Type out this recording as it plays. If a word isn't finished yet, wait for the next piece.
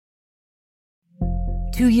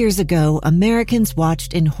2 years ago, Americans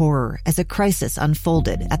watched in horror as a crisis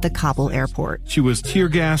unfolded at the Kabul airport. She was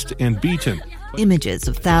tear-gassed and beaten. Images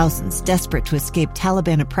of thousands desperate to escape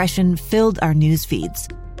Taliban oppression filled our news feeds.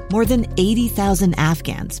 More than 80,000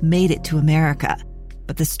 Afghans made it to America.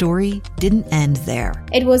 But the story didn't end there.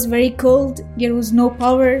 It was very cold. There was no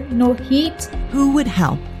power, no heat. Who would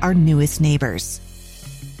help our newest neighbors?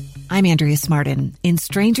 I'm Andrea Smartin. In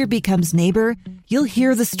Stranger Becomes Neighbor, you'll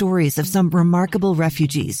hear the stories of some remarkable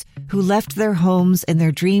refugees who left their homes and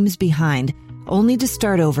their dreams behind, only to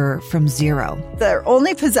start over from zero. Their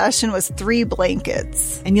only possession was 3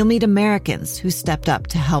 blankets. And you'll meet Americans who stepped up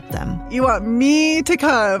to help them. You want me to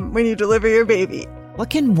come when you deliver your baby. What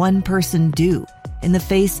can one person do in the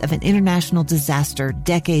face of an international disaster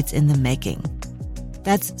decades in the making?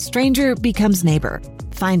 That's Stranger Becomes Neighbor.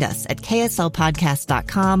 Find us at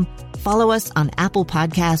kslpodcast.com. Follow us on Apple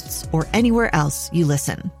Podcasts or anywhere else you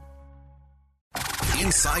listen.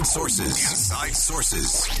 Inside Sources. Inside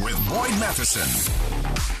Sources with Boyd Matheson.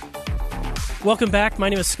 Welcome back. My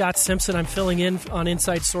name is Scott Simpson. I'm filling in on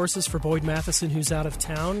Inside Sources for Boyd Matheson, who's out of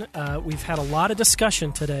town. We've had a lot of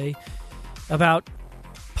discussion today about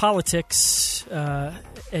politics,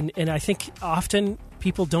 and I think often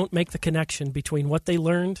people don't make the connection between what they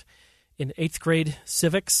learned in 8th grade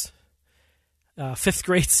civics, 5th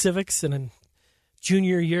grade civics, and in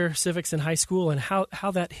junior year civics in high school, and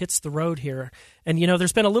how that hits the road here. And, you know,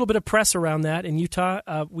 there's been a little bit of press around that in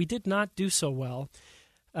Utah. We did not do so well.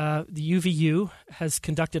 The UVU has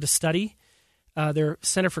conducted a study. Their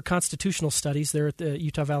Center for Constitutional Studies there at the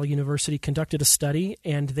Utah Valley University conducted a study,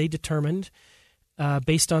 and they determined,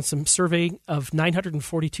 based on some surveying of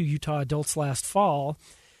 942 Utah adults last fall,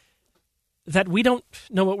 that we don't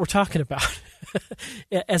know what we're talking about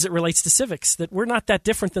as it relates to civics, that we're not that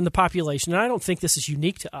different than the population. And I don't think this is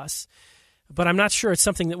unique to us, but I'm not sure it's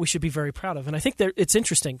something that we should be very proud of. And I think that it's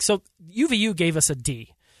interesting. So UVU gave us a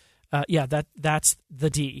D. That's the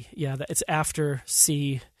D. Yeah, it's after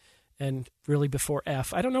C and really before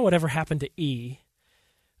F. I don't know whatever happened to E.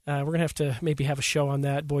 We're going to have to maybe have a show on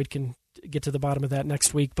that. Boyd can get to the bottom of that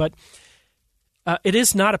next week. But it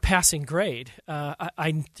is not a passing grade.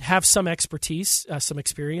 I have some expertise, some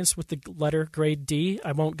experience with the letter grade D.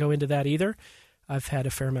 I won't go into that either. I've had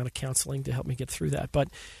a fair amount of counseling to help me get through that. But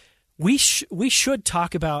we should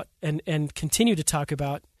talk about and continue to talk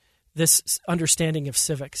about this understanding of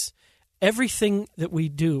civics. Everything that we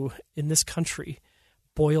do in this country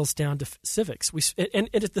boils down to civics. And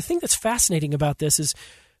the thing that's fascinating about this is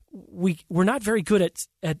we're not very good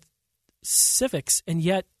at civics, and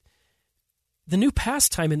yet the new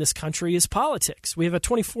pastime in this country is politics. We have a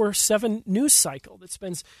 24/7 news cycle that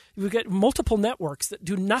spends. We've got multiple networks that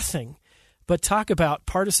do nothing but talk about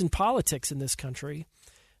partisan politics in this country,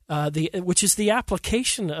 which is the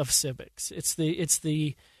application of civics. It's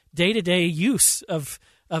the day-to-day use of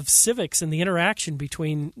civics and the interaction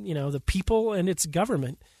between the people and its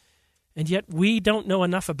government, and yet we don't know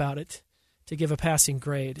enough about it to give a passing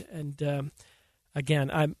grade. And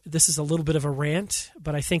again, this is a little bit of a rant,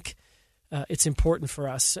 but I think it's important for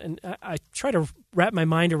us, and I try to wrap my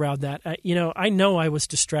mind around that. I know I was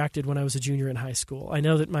distracted when I was a junior in high school. I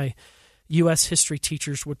know that my U.S. history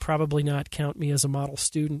teachers would probably not count me as a model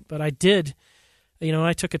student, but I did.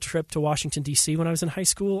 I took a trip to Washington, D.C. when I was in high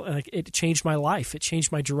school, and it changed my life. It changed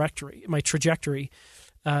my trajectory.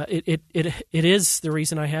 It is the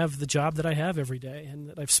reason I have the job that I have every day, and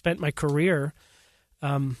that I've spent my career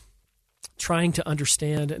trying to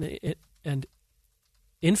understand and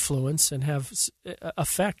influence and have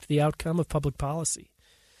affect the outcome of public policy.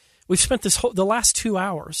 We've spent the last 2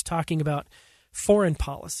 hours talking about foreign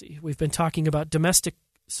policy. We've been talking about domestic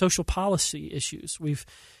social policy issues. We've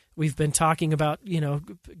been talking about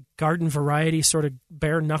garden variety sort of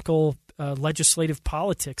bare knuckle legislative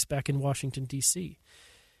politics back in Washington D.C.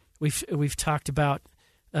 We've talked about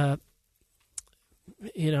the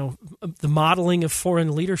modeling of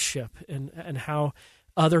foreign leadership and how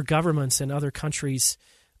other governments and other countries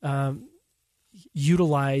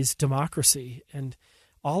utilize democracy, and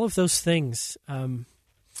all of those things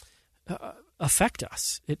affect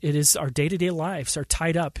us. It is our day-to-day lives are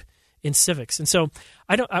tied up in civics, and so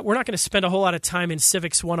we're not going to spend a whole lot of time in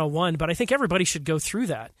Civics 101, but I think everybody should go through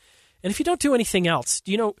that. And if you don't do anything else,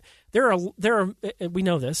 there are we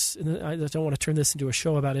know this, and I don't want to turn this into a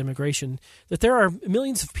show about immigration, that there are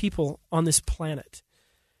millions of people on this planet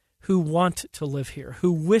who want to live here,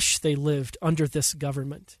 who wish they lived under this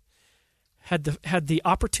government, had the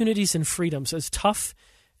opportunities and freedoms. As tough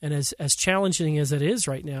and as challenging as it is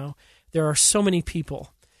right now, there are so many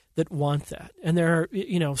people that want that. And there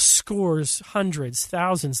are, scores, hundreds,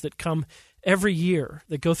 thousands that come every year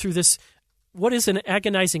that go through this what is an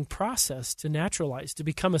agonizing process to naturalize, to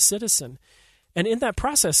become a citizen. And in that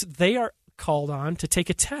process, they are called on to take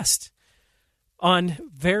a test on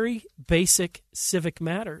very basic civic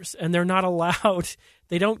matters. And they're not allowed,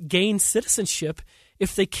 they don't gain citizenship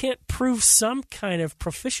if they can't prove some kind of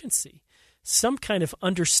proficiency, some kind of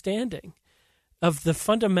understanding of the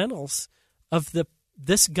fundamentals of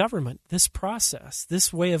this government, this process,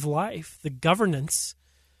 this way of life, the governance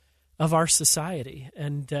of our society.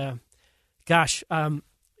 And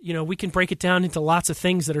we can break it down into lots of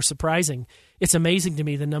things that are surprising. It's amazing to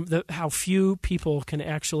me how few people can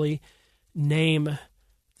actually name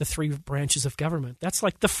the three branches of government. That's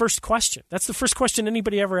like the first question. That's the first question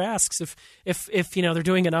anybody ever asks. If they're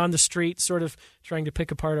doing it on the street, sort of trying to pick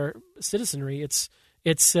apart our citizenry, it's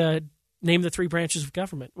name the three branches of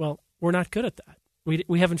government. Well, we're not good at that.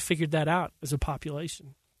 We haven't figured that out as a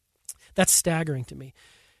population. That's staggering to me.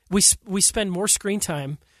 We spend more screen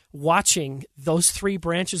time watching those three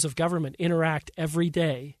branches of government interact every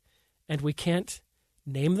day, and we can't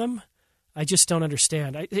name them. I just don't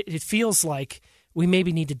understand. It feels like we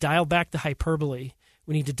maybe need to dial back the hyperbole.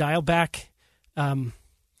 We need to dial back the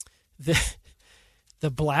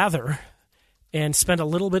blather and spend a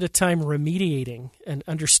little bit of time remediating and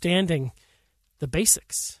understanding the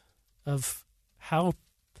basics of how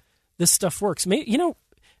this stuff works. Maybe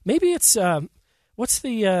it's what's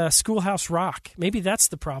the Schoolhouse Rock? Maybe that's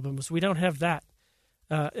the problem, is we don't have that.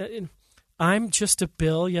 I'm just a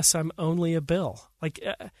bill. Yes, I'm only a bill.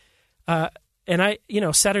 And I,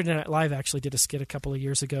 Saturday Night Live actually did a skit a couple of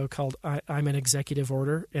years ago called I'm an Executive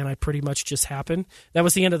Order, and I pretty much just happen. That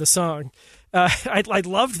was the end of the song. I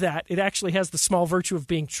loved that. It actually has the small virtue of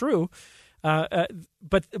being true.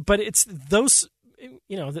 But it's those,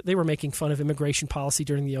 they were making fun of immigration policy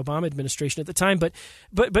during the Obama administration at the time, but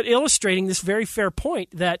illustrating this very fair point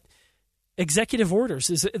that executive orders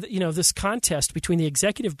is, this contest between the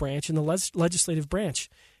executive branch and the legislative branch.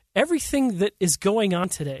 Everything that is going on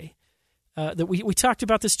today, that we talked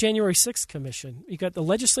about this January 6th commission. You got the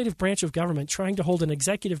legislative branch of government trying to hold an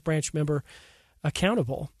executive branch member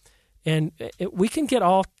accountable, and we can get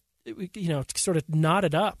all, sort of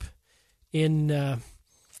knotted up in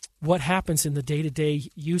what happens in the day-to-day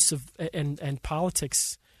use of and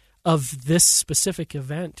politics of this specific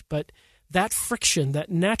event. But that friction, that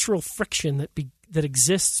natural friction that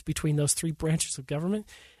exists between those three branches of government,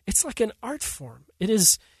 it's like an art form. It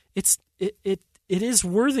is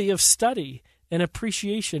worthy of study and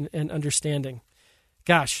appreciation and understanding.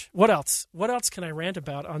 Gosh, what else? What else can I rant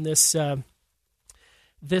about on this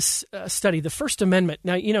this study? The First Amendment.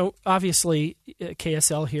 Now, obviously,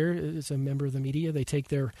 KSL here is a member of the media. They take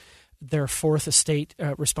their fourth estate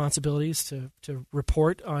responsibilities to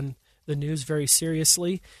report on the news very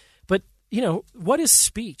seriously. But, what is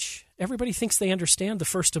speech? Everybody thinks they understand the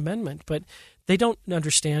First Amendment, but they don't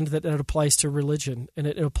understand that it applies to religion and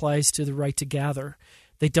it applies to the right to gather.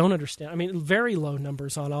 They don't understand. I mean, very low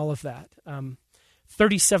numbers on all of that.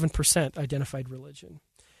 37% identified religion.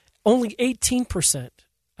 Only 18%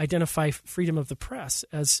 identify freedom of the press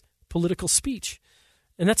as political speech.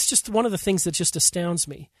 And that's just one of the things that just astounds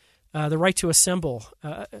me. The right to assemble.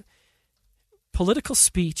 Political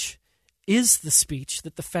speech is the speech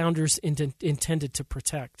that the founders intended to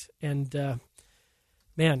protect. And,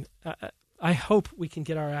 I hope we can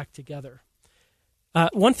get our act together.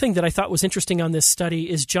 One thing that I thought was interesting on this study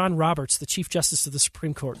is John Roberts, the Chief Justice of the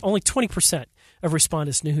Supreme Court. Only 20% of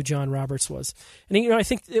respondents knew who John Roberts was. And, I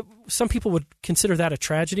think some people would consider that a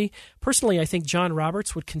tragedy. Personally, I think John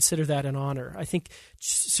Roberts would consider that an honor. I think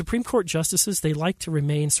Supreme Court justices, they like to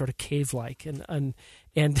remain sort of cave-like and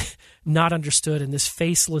not understood in this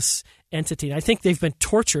faceless entity. And I think they've been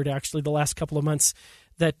tortured, actually, the last couple of months.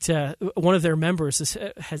 That one of their members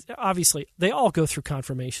has obviously, they all go through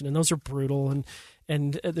confirmation, and those are brutal,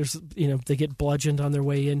 and there's they get bludgeoned on their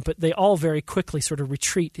way in, but they all very quickly sort of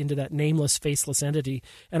retreat into that nameless, faceless entity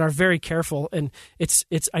and are very careful. And it's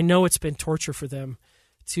I know it's been torture for them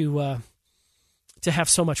to have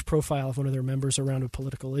so much profile of one of their members around a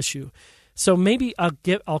political issue. So maybe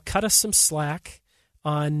I'll cut us some slack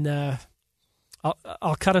on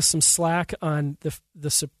I'll cut us some slack on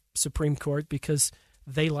the Supreme Court because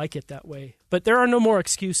they like it that way. But there are no more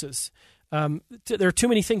excuses. There are too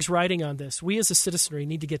many things riding on this. We as a citizenry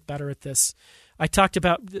need to get better at this. I talked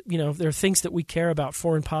about, there are things that we care about,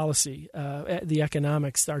 foreign policy, the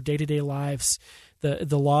economics, our day-to-day lives,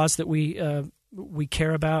 the laws that we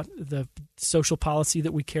care about, the social policy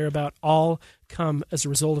that we care about, all come as a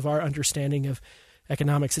result of our understanding of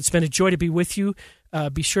economics. It's been a joy to be with you.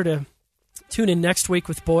 Be sure to tune in next week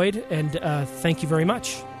with Boyd, and thank you very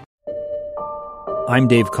much. I'm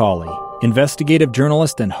Dave Cawley, investigative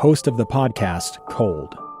journalist and host of the podcast,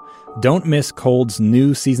 Cold. Don't miss Cold's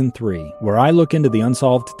new Season 3, where I look into the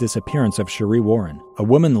unsolved disappearance of Cherie Warren, a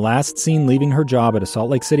woman last seen leaving her job at a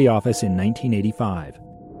Salt Lake City office in 1985.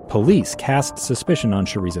 Police cast suspicion on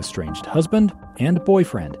Cherie's estranged husband and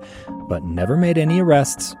boyfriend, but never made any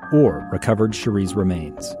arrests or recovered Cherie's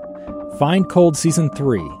remains. Find Cold Season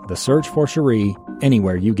 3, The Search for Cherie,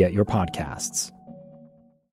 anywhere you get your podcasts.